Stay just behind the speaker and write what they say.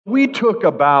We took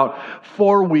about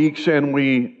 4 weeks and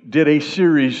we did a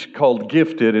series called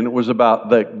Gifted, and it was about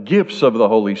the gifts of the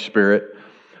Holy Spirit.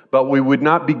 But we would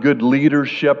not be good leaders,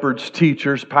 shepherds,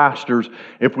 teachers, pastors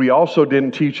if we also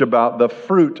didn't teach about the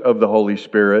fruit of the Holy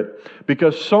Spirit.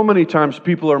 Because so many times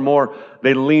people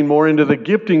they lean more into the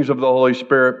giftings of the Holy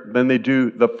Spirit than they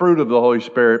do the fruit of the Holy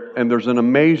Spirit. And there's an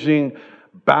amazing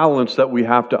balance that we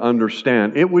have to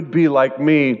understand. It would be like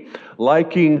me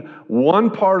liking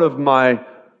one part of my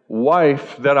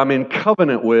wife that I'm in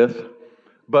covenant with,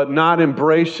 but not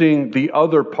embracing the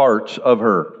other parts of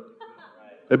her.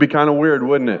 It'd be kind of weird,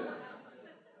 wouldn't it?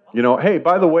 You know, hey,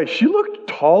 by the way, she looked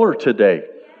taller today.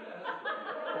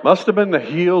 Must have been the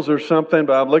heels or something,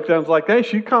 but I looked down and was like, hey,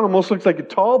 she kind of almost looks like a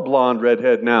tall blonde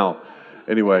redhead now.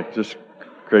 Anyway, just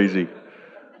crazy.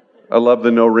 I love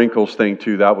the no wrinkles thing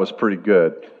too. That was pretty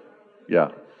good.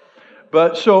 Yeah.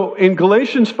 But so in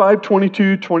Galatians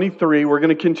 5:22-23, we're going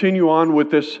to continue on with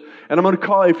this. And I'm going to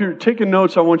call, if you're taking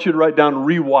notes, I want you to write down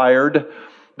Rewired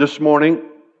this morning.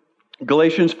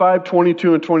 Galatians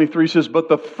 5:22 and 23 says, but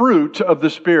the fruit of the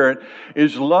Spirit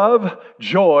is love,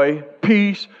 joy,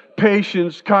 peace,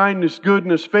 patience, kindness,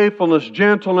 goodness, faithfulness,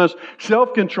 gentleness,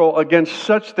 self-control. Against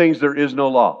such things there is no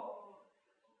law.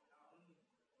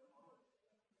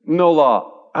 No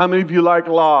law. How many of you like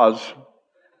laws?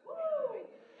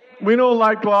 We don't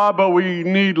like law, but we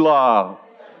need law.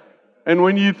 And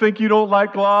when you think you don't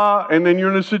like law, and then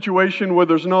you're in a situation where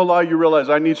there's no law, you realize,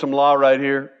 I need some law right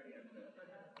here.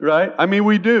 Right? I mean,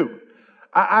 we do.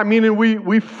 And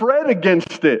we fret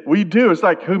against it. We do. It's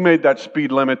like, who made that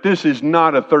speed limit? This is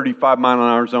not a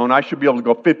 35-mile-an-hour zone. I should be able to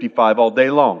go 55 all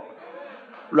day long.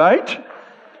 Right?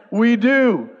 We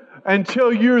do.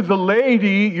 Until you're the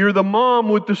lady, you're the mom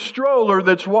with the stroller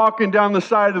that's walking down the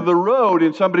side of the road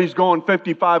and somebody's going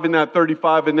 55 in that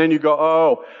 35, and then you go,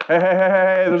 oh,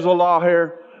 hey, there's a law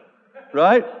here.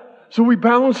 Right? So we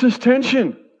balance this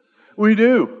tension. We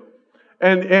do.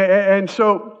 And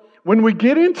so when we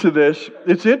get into this,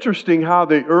 it's interesting how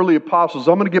the early apostles,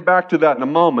 I'm going to get back to that in a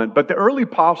moment, but the early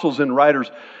apostles and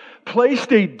writers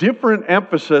placed a different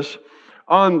emphasis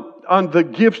on the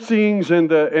giftings and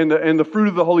the fruit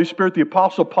of the Holy Spirit. The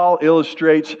Apostle Paul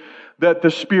illustrates that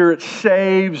the Spirit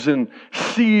saves and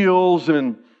seals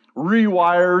and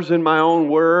rewires, in my own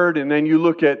word. And then you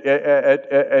look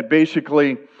at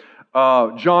basically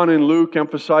John and Luke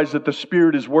emphasize that the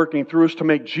Spirit is working through us to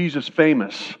make Jesus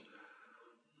famous,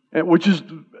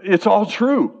 it's all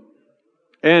true.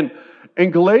 And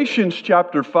in Galatians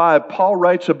chapter 5, Paul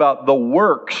writes about the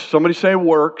works. Somebody say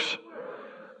works.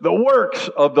 The works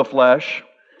of the flesh,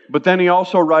 but then he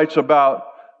also writes about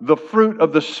the fruit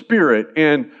of the Spirit.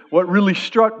 And what really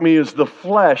struck me is the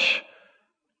flesh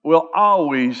will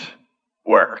always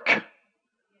work.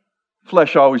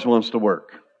 Flesh always wants to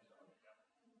work.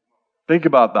 Think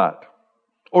about that.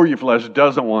 Or your flesh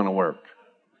doesn't want to work.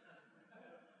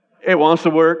 It wants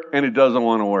to work and it doesn't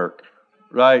want to work,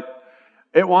 right?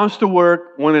 It wants to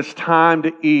work when it's time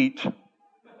to eat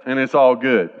and it's all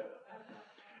good.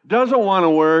 Doesn't want to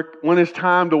work when it's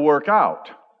time to work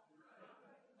out.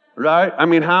 Right? I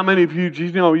mean, how many of you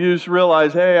just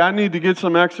realize, hey, I need to get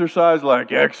some exercise,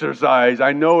 like exercise.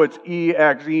 I know it's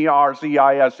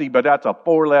E-X-E-R-C-I-S-E, but that's a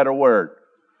 4-letter word.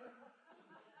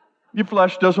 Your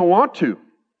flesh doesn't want to.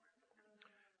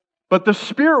 But the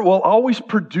Spirit will always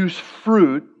produce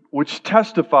fruit which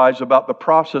testifies about the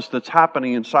process that's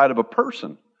happening inside of a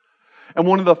person. And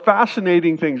one of the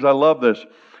fascinating things, I love this,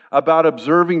 about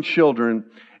observing children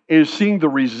is seeing the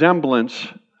resemblance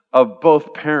of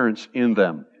both parents in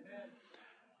them.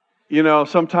 You know,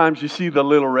 sometimes you see the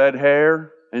little red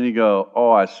hair and you go,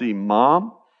 oh, I see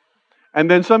mom. And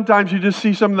then sometimes you just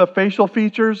see some of the facial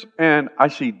features and I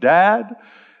see dad.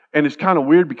 And it's kind of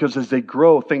weird because as they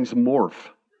grow, things morph.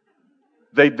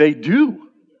 They do.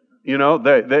 You know,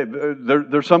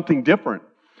 there's something different.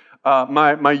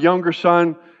 My younger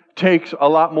son takes a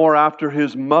lot more after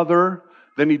his mother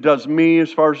than he does me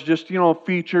as far as just,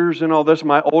 features and all this.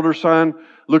 My older son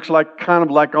looks kind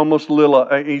of almost a little,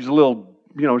 he's a little,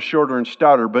 shorter and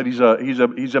stouter, but he's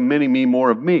a mini me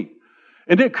more of me.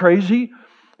 Isn't it crazy?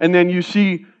 And then you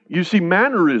see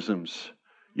mannerisms,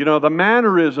 the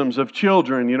mannerisms of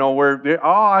children, where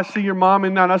I see your mom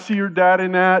in that, I see your dad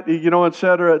in that, et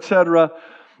cetera, et cetera.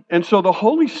 And so the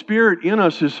Holy Spirit in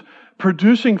us is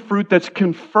producing fruit that's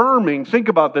confirming, think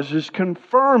about this, is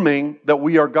confirming that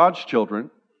we are God's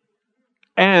children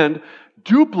and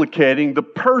duplicating the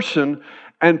person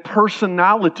and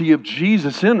personality of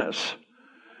Jesus in us.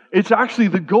 It's actually,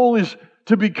 the goal is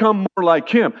to become more like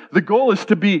Him. The goal is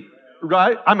to be,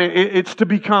 right? It's to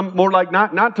become more like,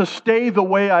 not to stay the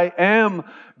way I am.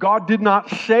 God did not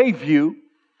save you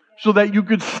so that you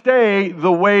could stay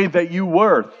the way that you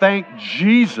were. Thank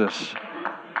Jesus.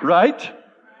 Right?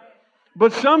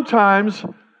 But sometimes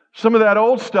some of that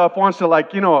old stuff wants to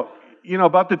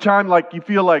about the time you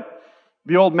feel like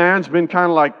the old man's been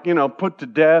kind of put to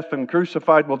death and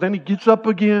crucified. Well, then he gets up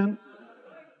again.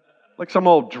 Like some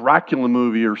old Dracula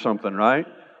movie or something, right?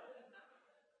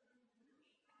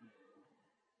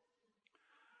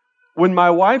 When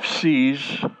my wife sees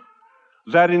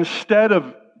that instead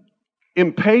of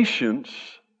impatience,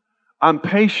 I'm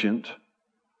patient,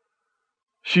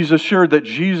 she's assured that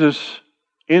Jesus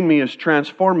in me is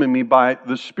transforming me by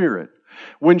the Spirit.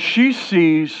 When she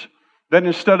sees that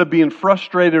instead of being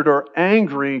frustrated or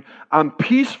angry, I'm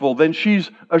peaceful, then she's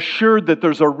assured that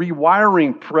there's a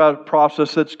rewiring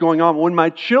process that's going on. When my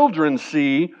children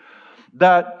see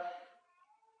that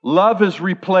love has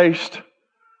replaced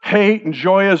hate and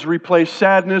joy has replaced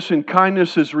sadness and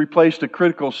kindness has replaced a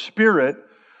critical spirit,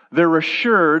 they're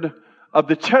assured of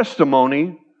the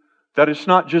testimony that it's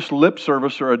not just lip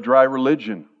service or a dry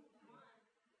religion.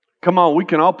 Come on, we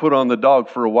can all put on the dog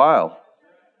for a while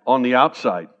on the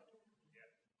outside.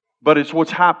 But it's what's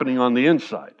happening on the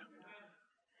inside.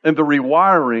 And the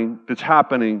rewiring that's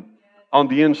happening on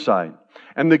the inside.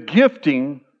 And the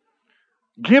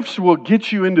gifts will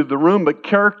get you into the room, but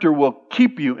character will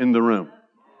keep you in the room.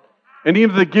 And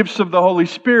even the gifts of the Holy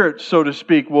Spirit, so to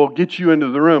speak, will get you into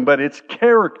the room, but it's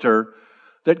character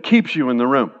that keeps you in the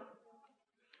room.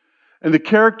 And the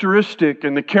characteristic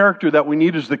and the character that we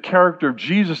need is the character of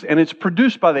Jesus, and it's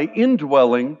produced by the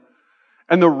indwelling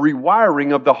and the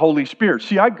rewiring of the Holy Spirit.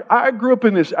 See, I grew up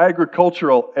in this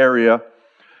agricultural area,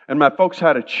 and my folks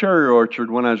had a cherry orchard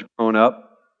when I was growing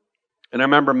up. And I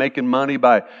remember making money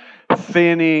by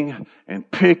thinning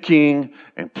and picking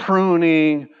and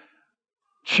pruning,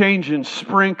 changing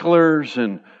sprinklers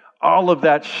and all of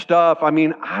that stuff. I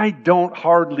mean, I don't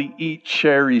hardly eat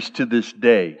cherries to this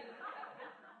day.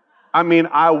 I mean,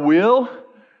 I will,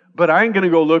 but I ain't going to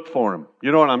go look for them.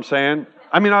 You know what I'm saying?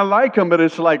 I mean, I like them, but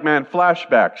it's like, man,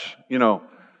 flashbacks,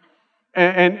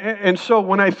 And so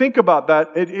when I think about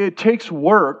that, it takes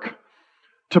work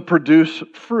to produce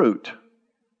fruit.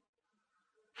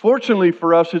 Fortunately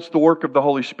for us, it's the work of the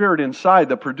Holy Spirit inside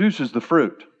that produces the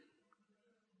fruit.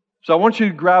 So I want you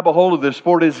to grab a hold of this.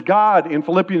 For it is God, in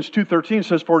Philippians 2:13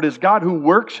 says, for it is God who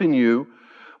works in you,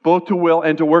 both to will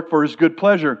and to work for His good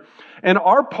pleasure. And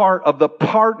our part of the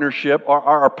partnership, or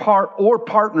our part or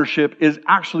partnership, is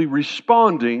actually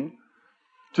responding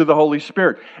to the Holy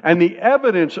Spirit. And the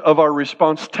evidence of our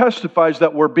response testifies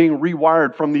that we're being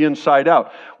rewired from the inside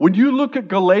out. When you look at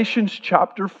Galatians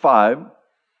chapter 5,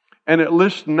 and it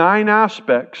lists 9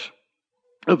 aspects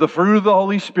of the fruit of the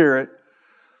Holy Spirit,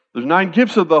 there's 9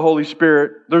 gifts of the Holy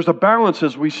Spirit. There's a balance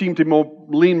as we seem to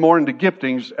lean more into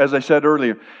giftings, as I said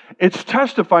earlier. It's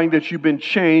testifying that you've been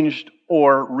changed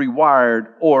or rewired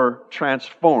or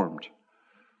transformed.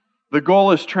 The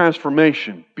goal is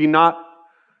transformation. Be not,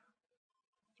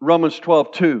 Romans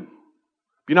 12:2,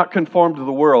 be not conformed to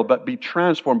the world, but be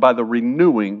transformed by the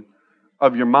renewing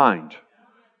of your mind.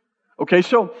 Okay,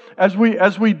 so as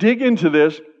we dig into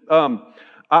this,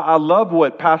 I love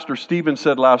what Pastor Stephen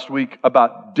said last week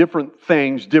about different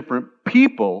things, different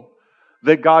people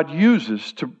that God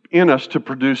uses in us to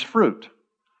produce fruit.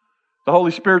 The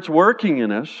Holy Spirit's working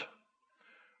in us,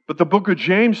 but the book of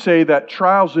James say that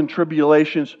trials and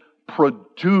tribulations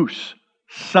produce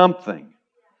something.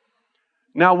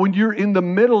 Now, when you're in the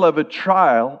middle of a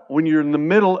trial, when you're in the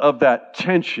middle of that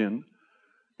tension,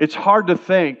 it's hard to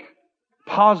think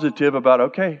positive about,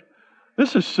 okay,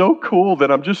 this is so cool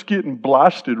that I'm just getting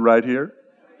blasted right here.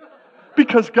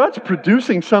 Because God's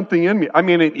producing something in me. I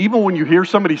mean, even when you hear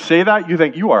somebody say that, you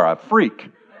think, you are a freak.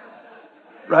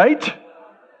 Right?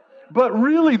 But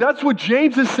really, that's what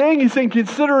James is saying. He's saying,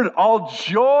 consider it all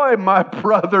joy, my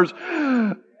brothers.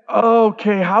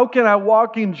 Okay, how can I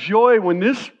walk in joy when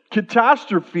this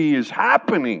catastrophe is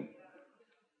happening?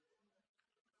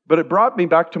 But it brought me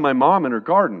back to my mom in her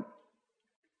garden.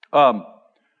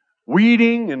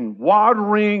 Weeding and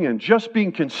watering and just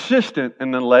being consistent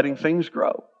and then letting things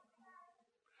grow.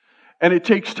 And it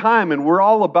takes time, and we're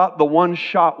all about the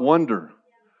one-shot wonder.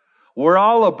 We're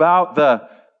all about the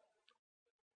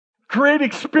great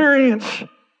experience.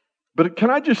 But can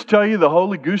I just tell you, the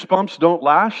holy goosebumps don't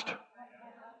last?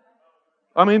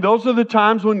 I mean, those are the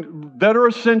times that are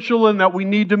essential and that we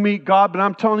need to meet God. But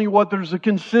I'm telling you what, there's a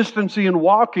consistency in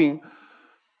walking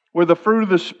where the fruit of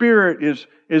the Spirit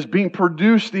is being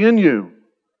produced in you.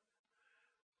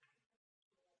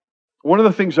 One of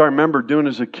the things I remember doing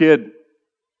as a kid,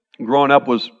 growing up,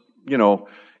 was,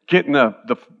 getting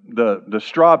the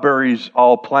strawberries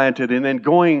all planted and then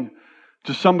going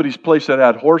to somebody's place that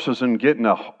had horses and getting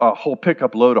a whole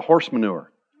pickup load of horse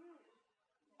manure.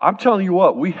 I'm telling you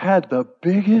what, we had the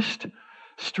biggest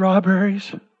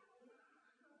strawberries.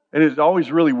 And it's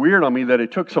always really weird on me that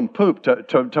it took some poop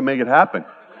to make it happen.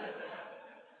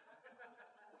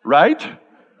 Right?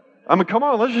 I mean, come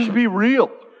on, let's just be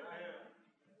real.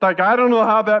 Like, I don't know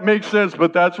how that makes sense,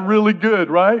 but that's really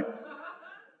good, right?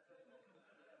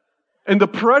 And the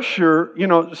pressure,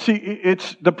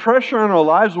 it's the pressure on our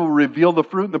lives will reveal the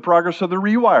fruit and the progress of the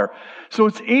rewire. So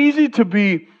it's easy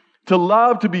to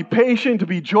love, to be patient, to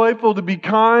be joyful, to be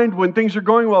kind when things are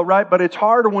going well, right? But it's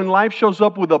harder when life shows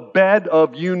up with a bed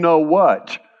of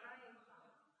you-know-what.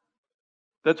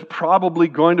 That's probably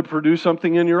going to produce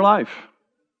something in your life.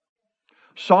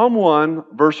 Psalm 1,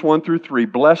 verse 1 through 3,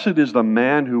 Blessed is the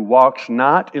man who walks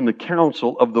not in the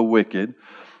counsel of the wicked,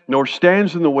 nor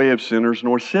stands in the way of sinners,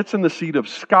 nor sits in the seat of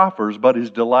scoffers, but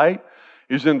his delight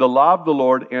is in the law of the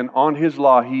Lord, and on his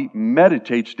law he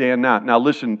meditates day and night. Now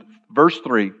listen, verse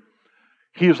 3,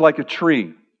 he is like a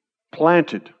tree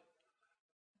planted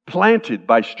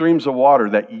by streams of water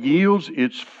that yields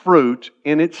its fruit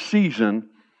in its season,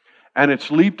 and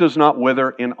its leaf does not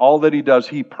wither. In all that he does,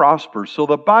 he prospers. So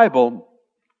the Bible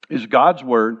is God's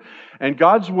Word, and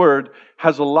God's Word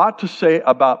has a lot to say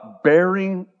about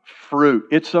bearing fruit.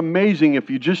 It's amazing if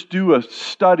you just do a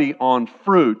study on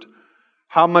fruit,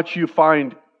 how much you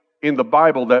find in the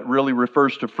Bible that really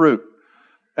refers to fruit.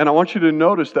 And I want you to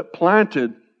notice that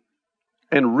planted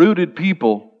and rooted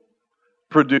people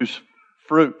produce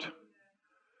fruit.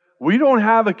 We don't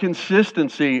have a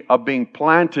consistency of being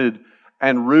planted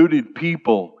and rooted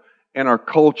people in our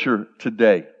culture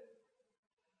today.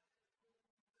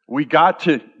 We got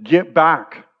to get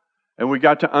back and we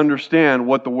got to understand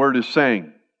what the Word is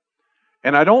saying.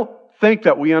 And I don't think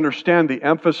that we understand the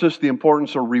emphasis, the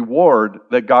importance, or reward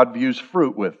that God views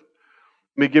fruit with.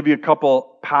 Let me give you a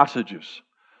couple passages.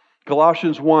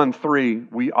 Colossians 1:3,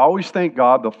 we always thank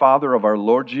God, the Father of our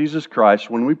Lord Jesus Christ,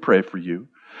 when we pray for you.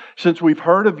 Since we've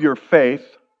heard of your faith,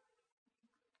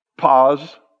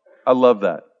 pause, I love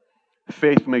that.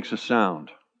 Faith makes a sound.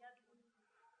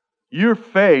 Your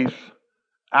faith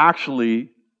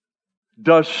actually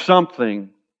does something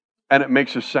and it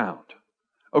makes a sound.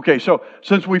 Okay, so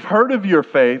since we've heard of your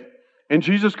faith in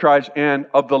Jesus Christ and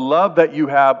of the love that you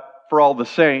have for all the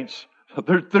saints,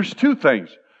 there's two things.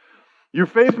 Your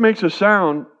faith makes a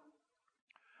sound,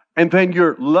 and then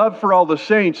your love for all the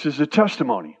saints is a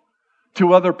testimony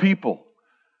to other people.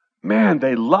 Man,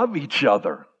 they love each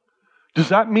other. Does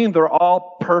that mean they're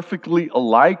all perfectly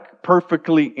alike,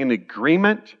 perfectly in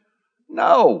agreement?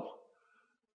 No.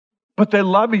 But they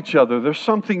love each other. There's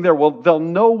something there. Well, they'll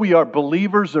know we are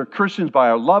believers or Christians by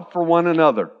our love for one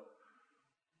another.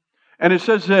 And it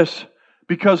says this,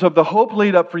 because of the hope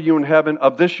laid up for you in heaven,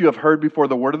 of this you have heard before,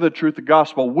 the word of the truth, the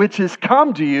gospel, which has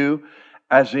come to you,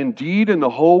 as indeed in the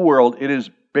whole world it is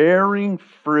bearing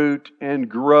fruit and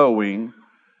growing,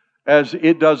 as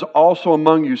it does also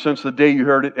among you since the day you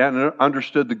heard it and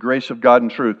understood the grace of God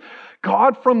and truth.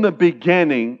 God from the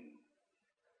beginning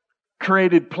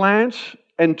created plants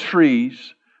and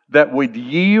trees that would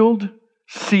yield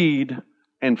seed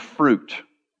and fruit.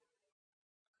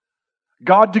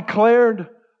 God declared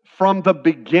from the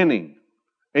beginning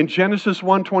in Genesis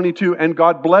 1:22, and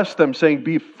God blessed them, saying,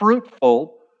 be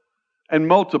fruitful and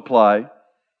multiply,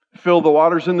 fill the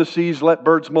waters and the seas, let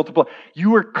birds multiply.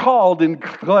 You were called and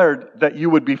declared that you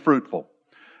would be fruitful.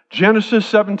 Genesis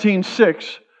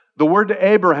 17:6, the word to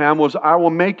Abraham was, I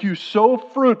will make you so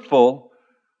fruitful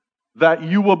that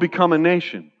you will become a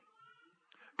nation.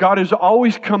 God has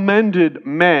always commended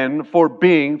men for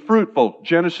being fruitful.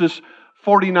 Genesis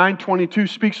 49:22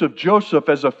 speaks of Joseph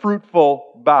as a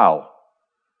fruitful bough.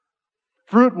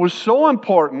 Fruit was so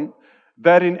important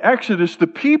that in Exodus, the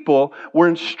people were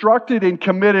instructed and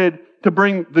committed to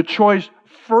bring the choice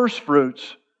first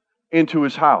fruits into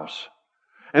his house.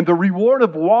 And the reward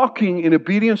of walking in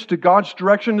obedience to God's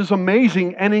direction is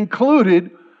amazing and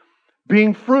included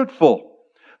being fruitful.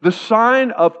 The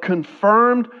sign of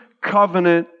confirmed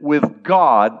covenant with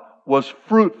God was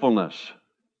fruitfulness.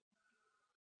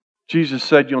 Jesus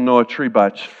said, you'll know a tree by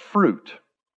its fruit.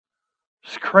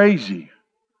 It's crazy.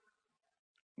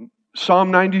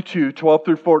 Psalm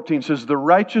 92:12-14 says, the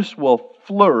righteous will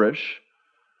flourish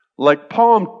like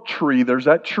palm tree. There's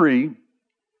that tree.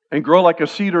 And grow like a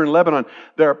cedar in Lebanon.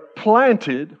 They're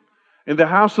planted in the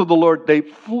house of the Lord. They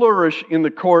flourish in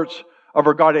the courts of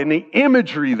our God. And the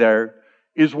imagery there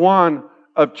is one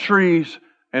of trees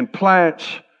and plants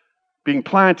being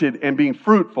planted and being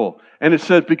fruitful. And it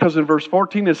says, because in verse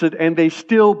 14 it said, and they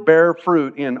still bear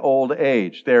fruit in old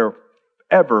age. They're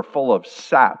ever full of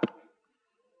sap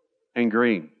and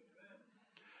green.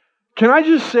 Can I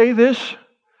just say this?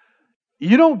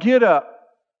 You don't get a,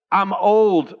 I'm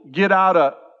old, get out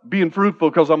of being fruitful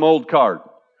because I'm old card.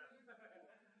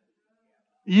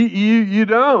 You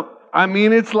don't. I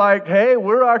mean, it's like, hey,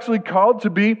 we're actually called to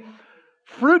be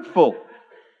fruitful.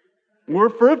 We're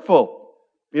fruitful.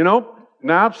 You know,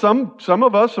 now some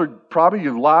of us are probably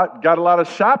got a lot of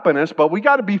sap in us, but we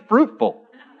got to be fruitful.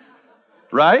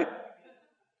 Right?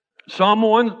 Psalm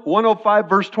 105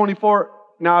 verse 24.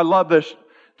 Now I love this.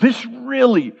 This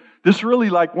really,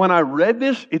 like when I read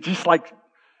this, it just like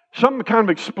something kind of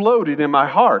exploded in my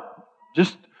heart.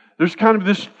 Just, there's kind of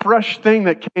this fresh thing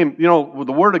that came, you know,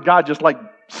 the Word of God just like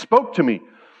spoke to me.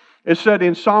 It said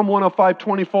in Psalm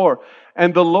 105:24,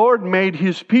 and the Lord made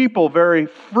His people very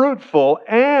fruitful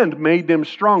and made them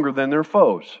stronger than their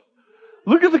foes.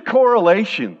 Look at the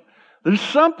correlation. There's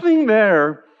something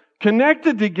there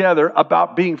connected together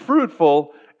about being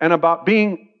fruitful and about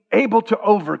being able to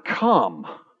overcome.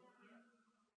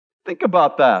 Think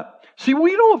about that. See,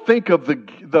 we don't think of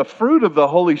the fruit of the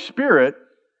Holy Spirit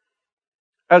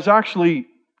as actually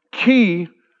key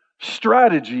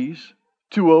strategies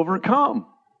to overcome.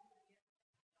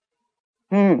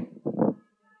 What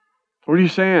are you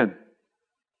saying?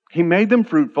 He made them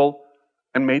fruitful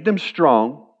and made them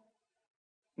strong.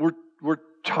 We're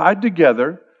tied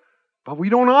together, but we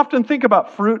don't often think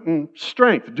about fruit and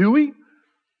strength, do we?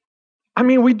 I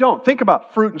mean, we don't think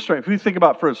about fruit and strength. We think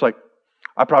about fruit, it's like,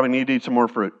 I probably need to eat some more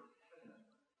fruit.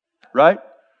 Right?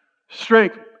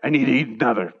 Strength, I need to eat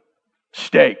another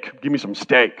steak. Give me some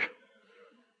steak.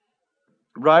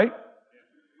 Right?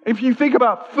 If you think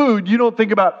about food, you don't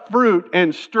think about fruit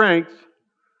and strength.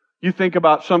 You think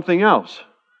about something else.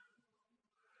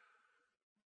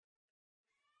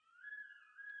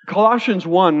 Colossians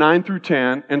 1, 9 through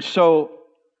 10, and so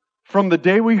from the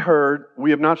day we heard,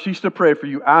 we have not ceased to pray for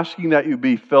you, asking that you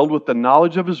be filled with the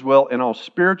knowledge of His will and all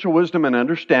spiritual wisdom and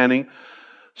understanding,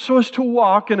 so as to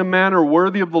walk in a manner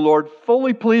worthy of the Lord,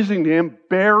 fully pleasing to Him,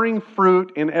 bearing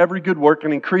fruit in every good work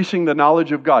and increasing the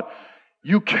knowledge of God.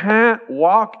 You can't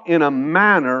walk in a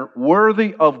manner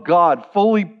worthy of God,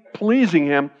 fully pleasing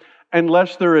Him,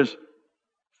 unless there is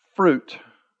fruit.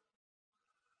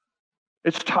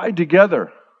 It's tied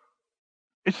together.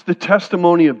 It's the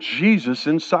testimony of Jesus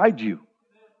inside you.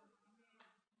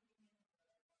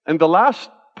 And the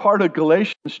last part of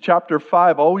Galatians chapter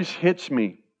 5 always hits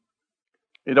me.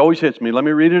 It always hits me. Let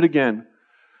me read it again.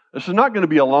 This is not going to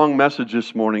be a long message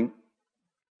this morning,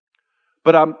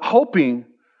 but I'm hoping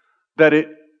that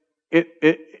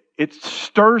it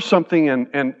stirs something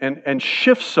and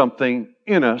shifts something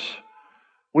in us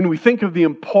when we think of the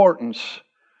importance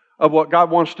of what God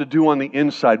wants to do on the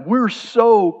inside. We're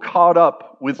so caught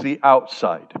up with the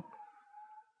outside.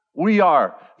 We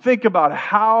are. Think about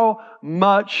how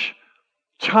much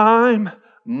time,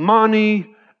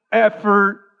 money,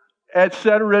 effort,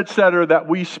 etc., that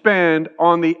we spend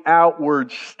on the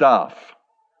outward stuff.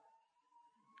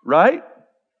 Right?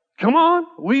 Come on,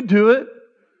 we do it.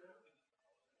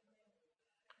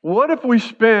 What if we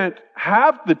spent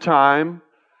half the time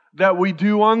that we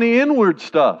do on the inward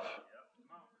stuff?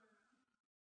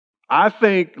 I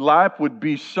think life would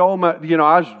be so much. You know,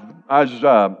 I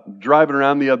was driving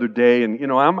around the other day, and you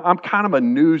know, I'm kind of a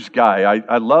news guy.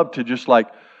 I love to just like,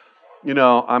 you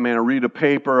know, I mean, I read a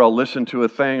paper, I'll listen to a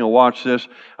thing, I'll watch this.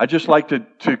 I just like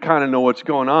to kind of know what's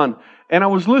going on. And I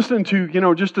was listening to, you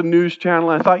know, just a news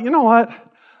channel, and I thought, you know what,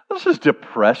 this is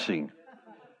depressing.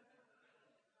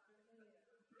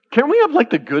 Can we have like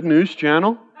the good news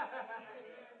channel?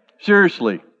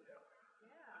 Seriously.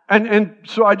 And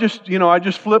so I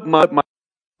just flipped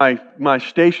my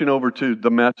station over to the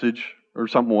Message or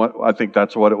something. I think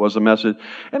that's what it was, the Message.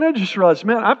 And I just realized,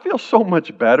 man, I feel so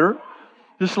much better.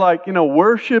 Just like, you know,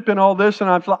 worship and all this. And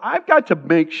I've got to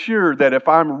make sure that if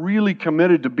I'm really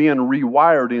committed to being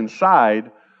rewired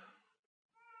inside,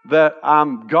 that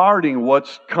I'm guarding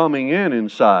what's coming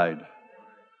inside.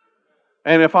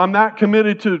 And if I'm not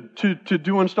committed to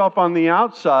doing stuff on the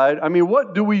outside, I mean,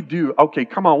 what do we do? Okay,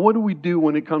 come on, what do we do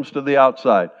when it comes to the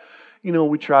outside? You know,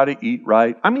 we try to eat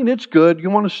right. I mean, it's good. You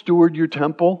want to steward your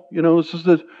temple. You know,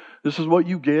 this is what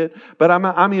you get. But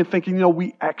I'm thinking, you know,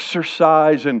 we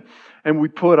exercise and we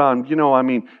put on, you know, I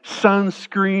mean,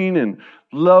 sunscreen and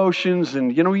lotions.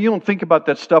 And, you know, you don't think about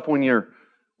that stuff when you're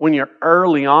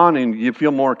early on and you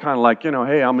feel more kind of like, you know,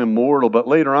 hey, I'm immortal. But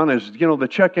later on, as, you know, the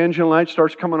check engine light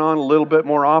starts coming on a little bit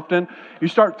more often, you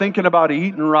start thinking about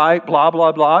eating right, blah,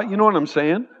 blah, blah. You know what I'm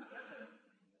saying?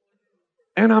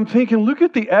 And I'm thinking, look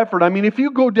at the effort. I mean, if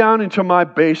you go down into my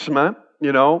basement,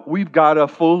 you know, we've got a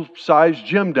full-size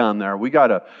gym down there. We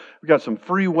got we got some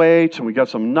free weights and we got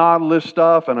some Nautilus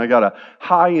stuff, and I got a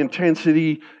high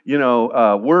intensity,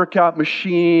 workout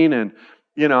machine, and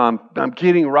I'm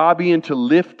getting Robbie into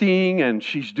lifting, and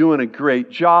she's doing a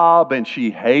great job, and she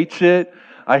hates it.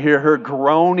 I hear her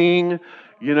groaning,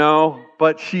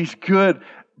 but she's good.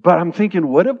 But I'm thinking,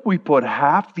 what if we put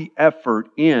half the effort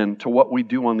into what we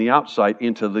do on the outside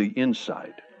into the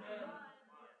inside?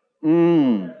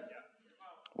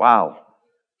 Wow.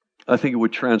 I think it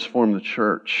would transform the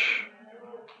church.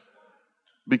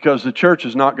 Because the church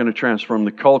is not going to transform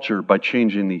the culture by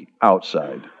changing the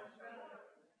outside.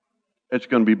 It's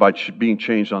going to be by being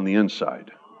changed on the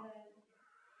inside.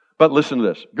 But listen to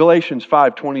this. Galatians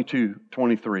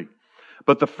 5:22-23.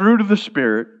 But the fruit of the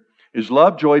Spirit is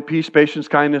love, joy, peace, patience,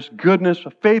 kindness, goodness,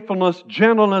 faithfulness,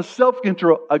 gentleness,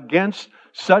 self-control. Against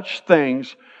such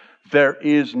things there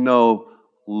is no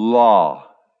law.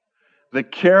 The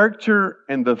character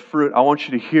and the fruit, I want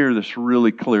you to hear this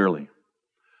really clearly.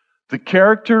 The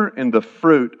character and the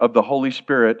fruit of the Holy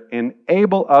Spirit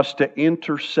enable us to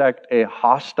intersect a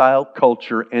hostile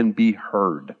culture and be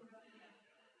heard.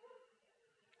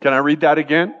 Can I read that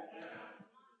again?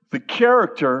 The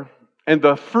character and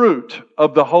the fruit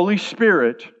of the Holy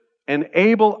Spirit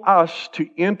enable us to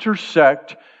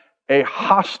intersect a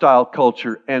hostile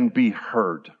culture and be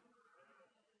heard.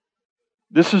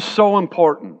 This is so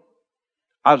important.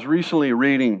 I was recently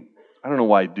reading, I don't know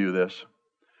why I do this,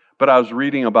 but I was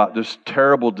reading about this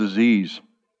terrible disease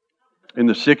in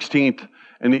the 16th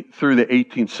and through the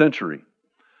 18th century.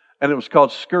 And it was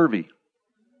called scurvy.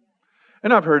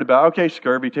 And I've heard about,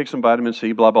 scurvy, take some vitamin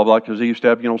C, blah, blah, blah, because they used to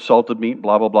have, salted meat,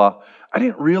 blah, blah, blah. I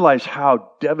didn't realize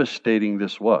how devastating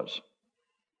this was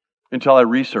until I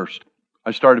researched. I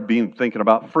started thinking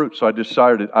about fruit, so I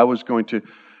decided I was going to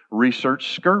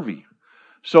research scurvy.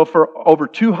 So for over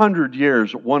 200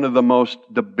 years, one of the most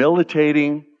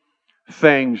debilitating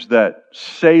things that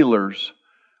sailors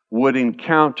would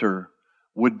encounter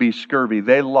would be scurvy.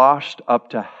 They lost up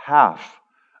to half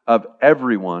of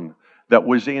everyone that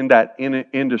was in that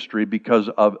industry because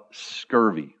of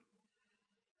scurvy.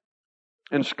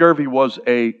 And scurvy was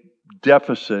a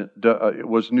deficit, it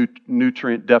was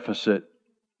nutrient deficit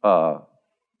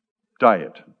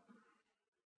diet,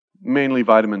 mainly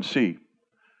vitamin C.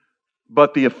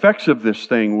 But the effects of this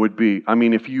thing would be,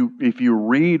 if you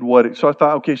read so I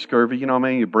thought, scurvy,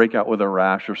 maybe you break out with a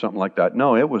rash or something like that.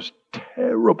 No, it was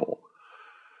terrible.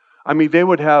 They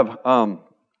would have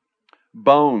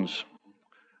bones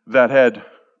that had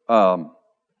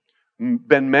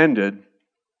been mended,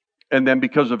 and then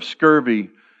because of scurvy,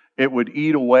 it would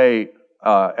eat away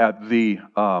at the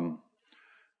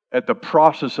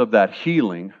process of that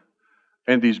healing,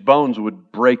 and these bones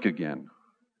would break again.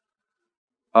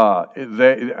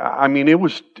 It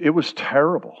was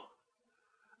terrible.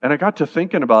 And I got to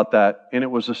thinking about that, and it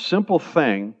was a simple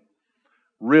thing,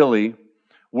 really,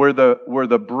 where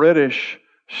the British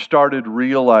started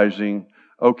realizing,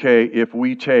 if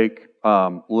we take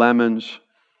lemons,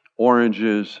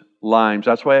 oranges, limes,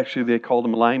 that's why actually they called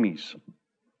them limeys,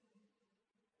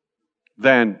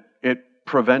 then it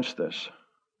prevents this.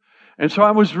 And so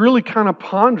I was really kind of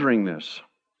pondering this.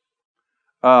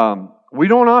 We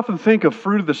don't often think of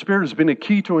fruit of the Spirit as being a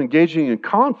key to engaging in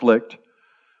conflict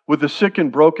with the sick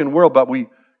and broken world,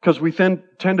 because we tend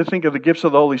to think of the gifts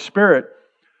of the Holy Spirit,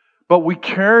 but we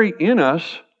carry in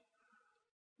us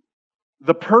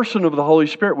the person of the Holy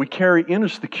Spirit. We carry in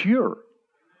us the cure.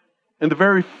 And the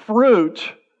very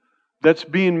fruit that's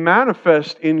being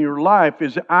manifest in your life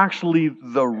is actually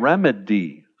the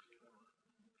remedy.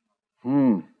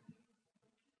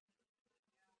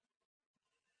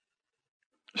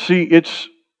 See, it's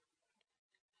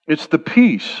the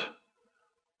peace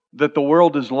that the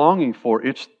world is longing for.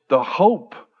 It's the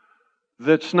hope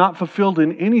that's not fulfilled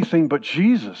in anything but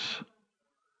Jesus.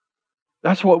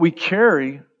 That's what we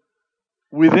carry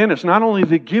within us. Not only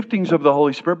the giftings of the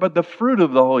Holy Spirit, but the fruit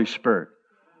of the Holy Spirit.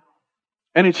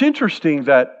 And it's interesting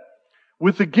that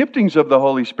with the giftings of the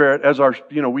Holy Spirit, as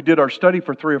we did our study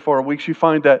for 3 or 4 weeks, you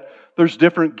find that there's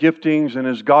different giftings, and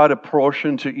as God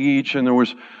apportioned to each, and there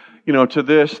was to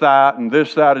this, that, and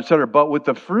this, that, etc. But with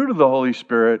the fruit of the Holy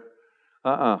Spirit,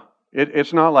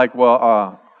 it's not like,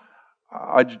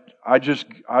 I just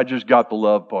got the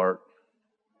love part.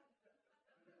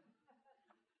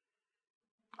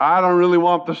 I don't really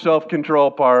want the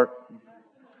self-control part.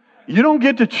 You don't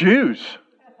get to choose.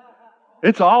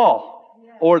 It's all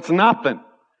or it's nothing,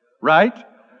 right?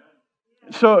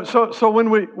 So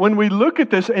when we look at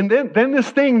this, and then this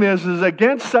thing is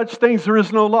against such things there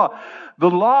is no law. The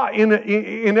law,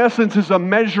 in essence, is a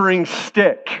measuring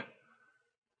stick,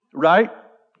 right?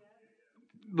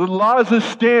 The law is a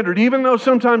standard, even though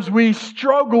sometimes we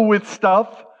struggle with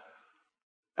stuff.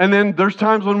 And then there's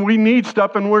times when we need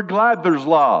stuff and we're glad there's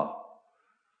law.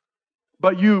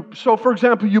 But so for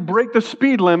example, you break the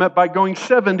speed limit by going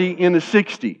 70 in a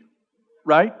 60,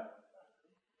 right?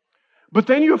 But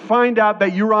then you find out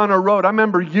that you're on a road. I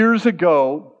remember years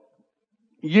ago,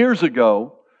 a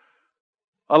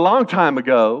long time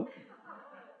ago,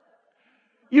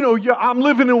 I'm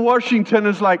living in Washington,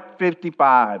 it's like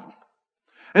 55.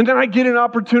 And then I get an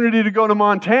opportunity to go to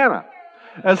Montana.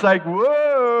 It's like,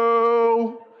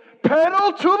 whoa,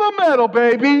 pedal to the metal,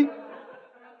 baby.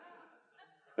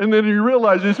 And then you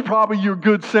realize it's probably your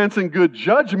good sense and good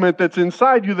judgment that's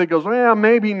inside you that goes, well,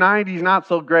 maybe 90's not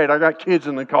so great. I got kids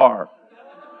in the car.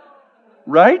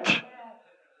 Right?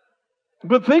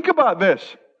 But think about this.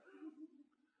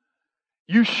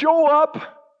 You show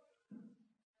up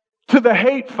to the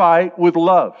hate fight with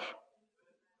love.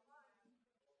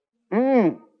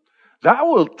 That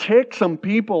will tick some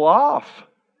people off.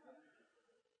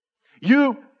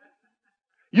 You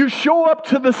show up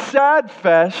to the sad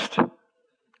fest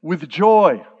with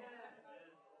joy.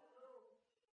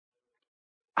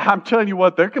 I'm telling you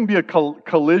what, there can be a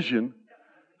collision.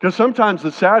 Because sometimes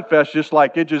the sad fest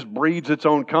just breeds its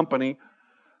own company.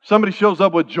 Somebody shows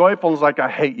up with joyful and is like, I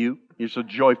hate you. You're so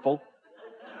joyful.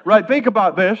 Right? Think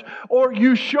about this. Or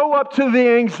you show up to the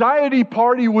anxiety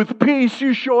party with peace.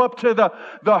 You show up to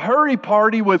the hurry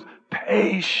party with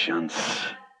patience.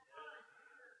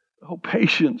 Oh,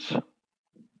 patience.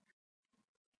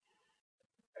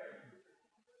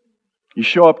 You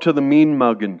show up to the mean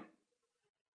mugging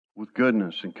with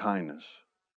goodness and kindness.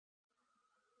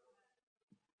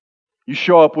 You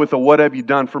show up with a what have you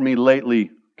done for me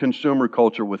lately consumer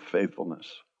culture with faithfulness.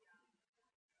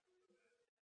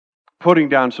 Putting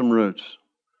down some roots.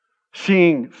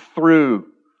 Seeing through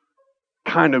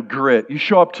kind of grit. You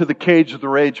show up to the cage of the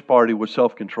rage party with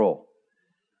self-control.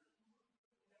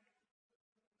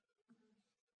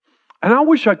 And I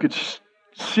wish I could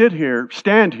stand here,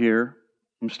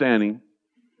 I'm standing,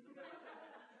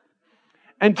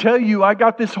 and tell you I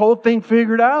got this whole thing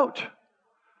figured out.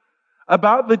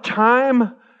 About the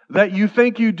time that you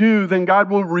think you do, then God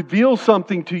will reveal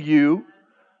something to you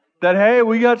that, hey,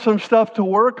 we got some stuff to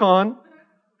work on.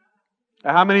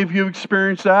 How many of you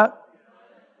experienced that?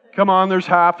 Come on, there's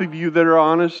half of you that are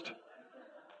honest.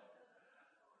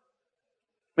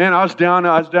 Man, I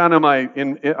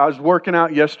was working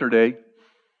out yesterday,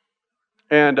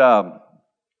 and I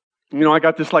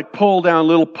got this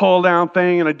little pull down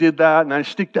thing, and I did that, and I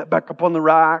stick that back up on the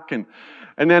rack, and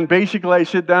then basically I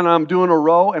sit down and I'm doing a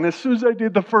row, and as soon as I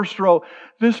did the first row,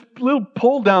 this little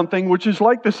pull down thing, which is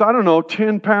like this,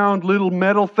 10-pound little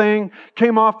metal thing,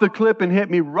 came off the clip and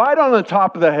hit me right on the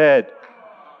top of the head.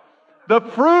 The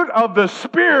fruit of the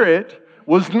Spirit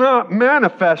was not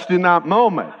manifest in that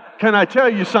moment. Can I tell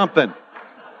you something?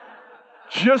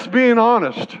 Just being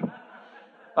honest.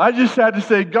 I just had to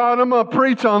say, God, I'm going to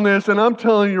preach on this, and I'm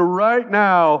telling you right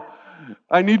now,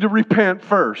 I need to repent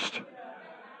first.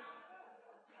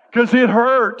 Because it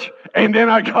hurt, and then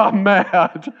I got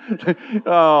mad.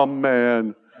 Oh,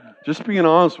 man. Just being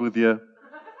honest with you.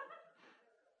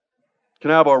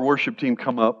 Can I have our worship team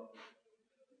come up?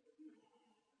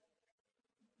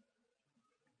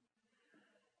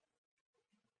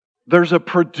 There's a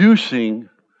producing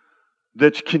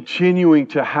that's continuing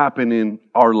to happen in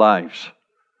our lives.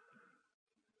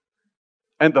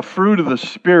 And the fruit of the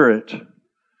Spirit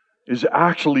is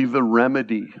actually the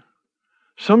remedy.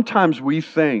 Sometimes we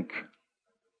think,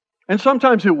 and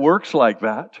sometimes it works like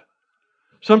that.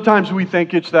 Sometimes we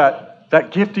think it's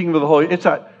that gifting of the Holy, it's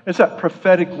that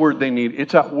prophetic word they need.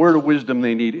 It's that word of wisdom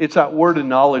they need. It's that word of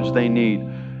knowledge they need.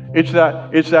 It's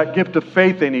that gift of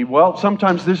faith they need. Well,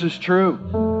 sometimes this is true.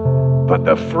 But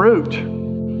the fruit,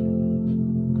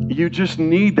 you just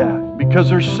need that. Because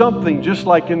there's something, just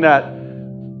like in that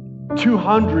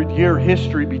 200-year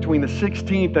history between the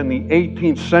 16th and the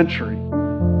 18th century,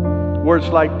 where it's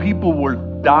like people were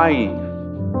dying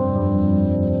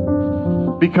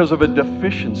because of a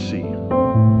deficiency.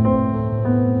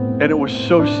 And it was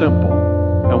so simple.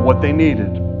 And what they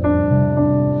needed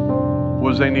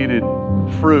was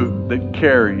fruit that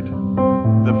carried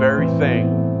the very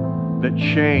thing that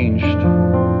changed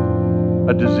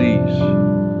a disease.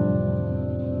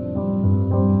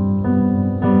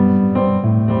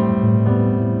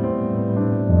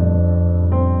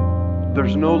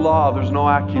 There's no law, there's no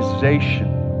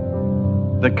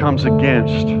accusation that comes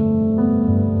against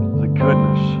the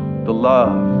goodness, the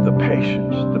love, the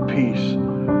patience, the peace,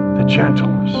 the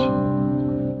gentleness.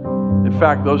 In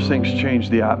fact, those things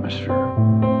change the atmosphere.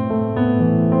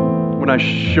 When I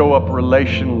show up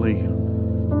relationally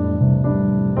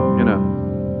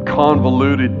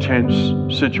convoluted, tense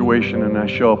situation and I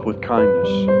show up with kindness,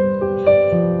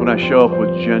 when I show up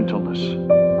with gentleness.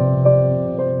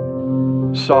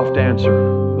 Soft answer,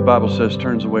 the Bible says,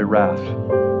 turns away wrath.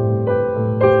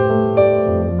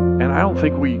 And I don't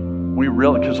think we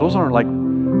really, because those aren't like,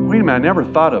 wait a minute, I never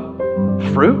thought of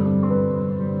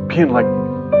fruit being like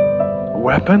a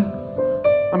weapon.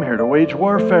 I'm here to wage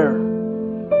warfare.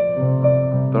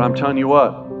 But I'm telling you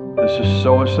what, this is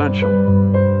so essential.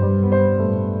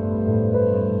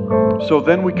 So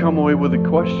then we come away with a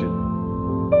question.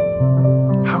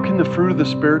 How can the fruit of the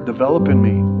Spirit develop in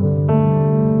me?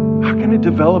 How can it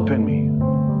develop in me?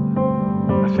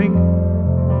 I think,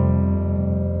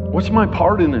 what's my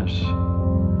part in this?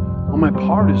 Well, my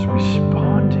part is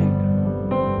responding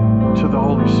to the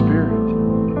Holy Spirit.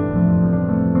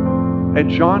 At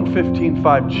John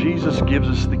 15:5, Jesus gives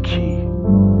us the key.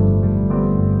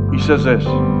 He says this,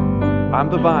 I'm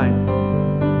the vine,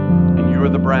 and you are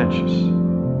the branches.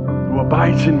 Who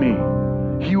abides in me,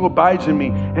 he who abides in me,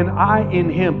 and I in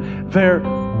him. There,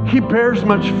 he bears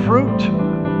much fruit.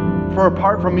 For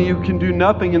apart from me, you can do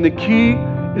nothing. And the key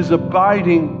is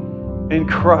abiding in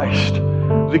Christ.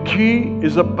 The key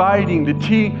is abiding. The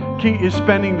key is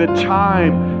spending the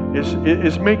time,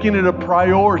 is making it a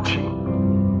priority.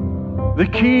 The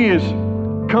key is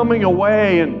coming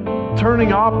away and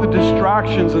turning off the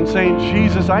distractions and saying,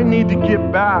 Jesus, I need to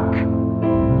get back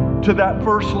to that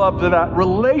first love, to that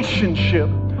relationship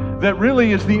that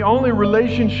really is the only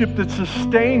relationship that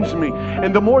sustains me.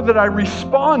 And the more that I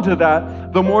respond to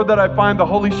that, the more that I find the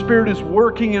Holy Spirit is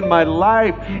working in my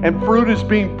life and fruit is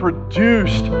being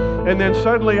produced. And then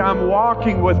suddenly I'm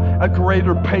walking with a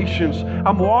greater patience.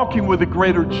 I'm walking with a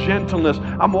greater gentleness.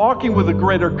 I'm walking with a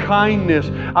greater kindness.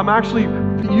 I'm actually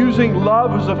using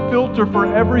love as a filter for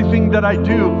everything that I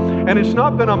do. And it's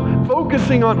not that I'm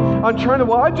focusing on trying to,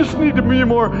 well, I just need to be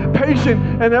more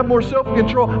patient and have more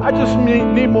self-control. I just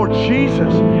need more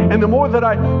Jesus. And the more that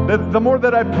I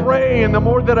pray, and the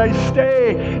more that I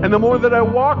stay, and the more that I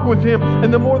walk with Him,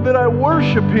 and the more that I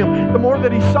worship Him, the more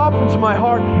that He softens my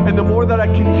heart, and the more that I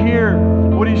can hear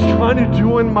what He's trying to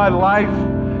do in my life.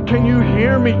 Can you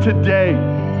hear me today?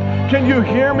 Can you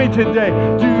hear me today?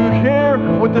 Do you hear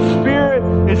what the Spirit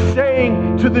is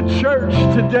saying to the church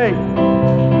today?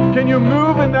 Can you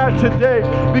move in that today?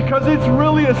 Because it's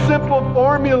really a simple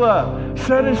formula.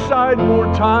 Set aside more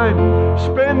time.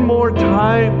 Spend more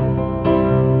time.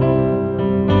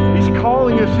 He's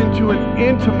calling us into an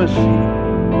intimacy.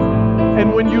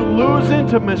 And when you lose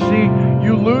intimacy,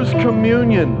 you lose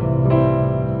communion.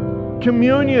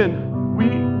 Communion.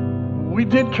 We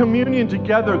did communion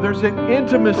together. There's an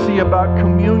intimacy about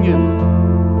communion.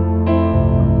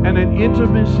 And an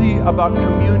intimacy about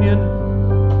communion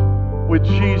with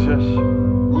Jesus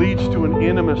leads to an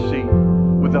intimacy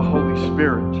with the Holy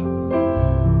Spirit.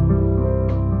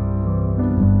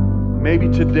 Maybe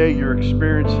today you're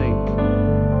experiencing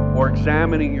or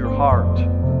examining your heart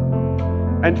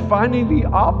and finding the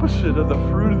opposite of the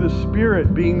fruit of the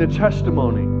Spirit being the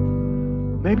testimony.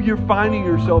 Maybe you're finding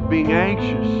yourself being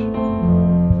anxious,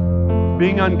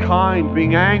 being unkind,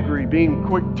 being angry, being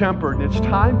quick-tempered, and it's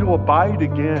time to abide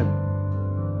again.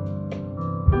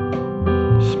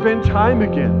 Spend time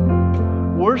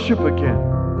again. Worship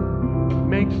again.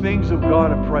 Make things of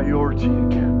God a priority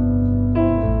again.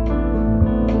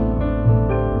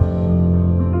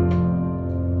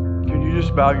 Can you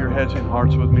just bow your heads and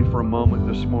hearts with me for a moment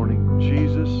this morning?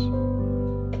 Jesus,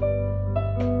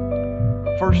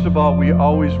 first of all, we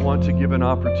always want to give an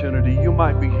opportunity. You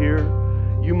might be here.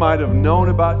 You might have known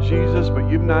about Jesus, but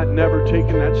you've never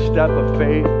taken that step of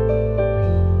faith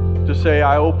to say,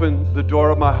 I open the door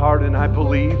of my heart and I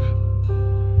believe.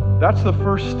 That's the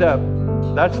first step.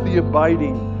 That's the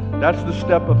abiding. That's the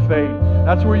step of faith.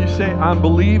 That's where you say, I'm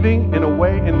believing in a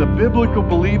way. And the biblical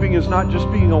believing is not just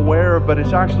being aware of, but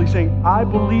it's actually saying, I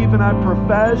believe and I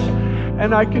profess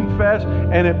and I confess.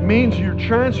 And it means you're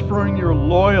transferring your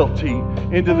loyalty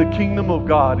into the kingdom of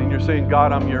God. And you're saying,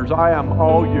 God, I'm yours. I am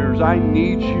all yours. I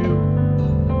need you.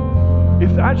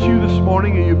 If that's you this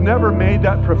morning and you've never made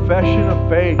that profession of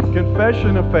faith,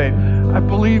 confession of faith, I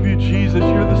believe you, Jesus.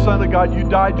 You're the Son of God. You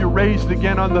died. You're raised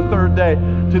again on the third day.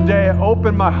 Today, I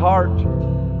open my heart.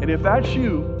 And if that's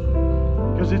you,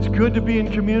 because it's good to be in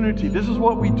community. This is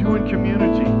what we do in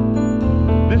community.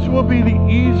 This will be the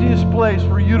easiest place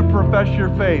for you to profess your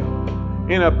faith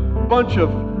in a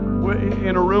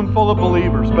room full of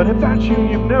believers. But if that's you,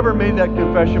 you've never made that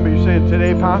confession, but you're saying,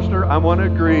 today, Pastor, I want to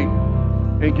agree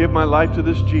and give my life to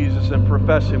this Jesus and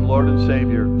profess Him Lord and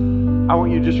Savior. I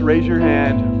want you to just raise your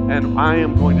hand and I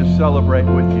am going to celebrate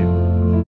with you.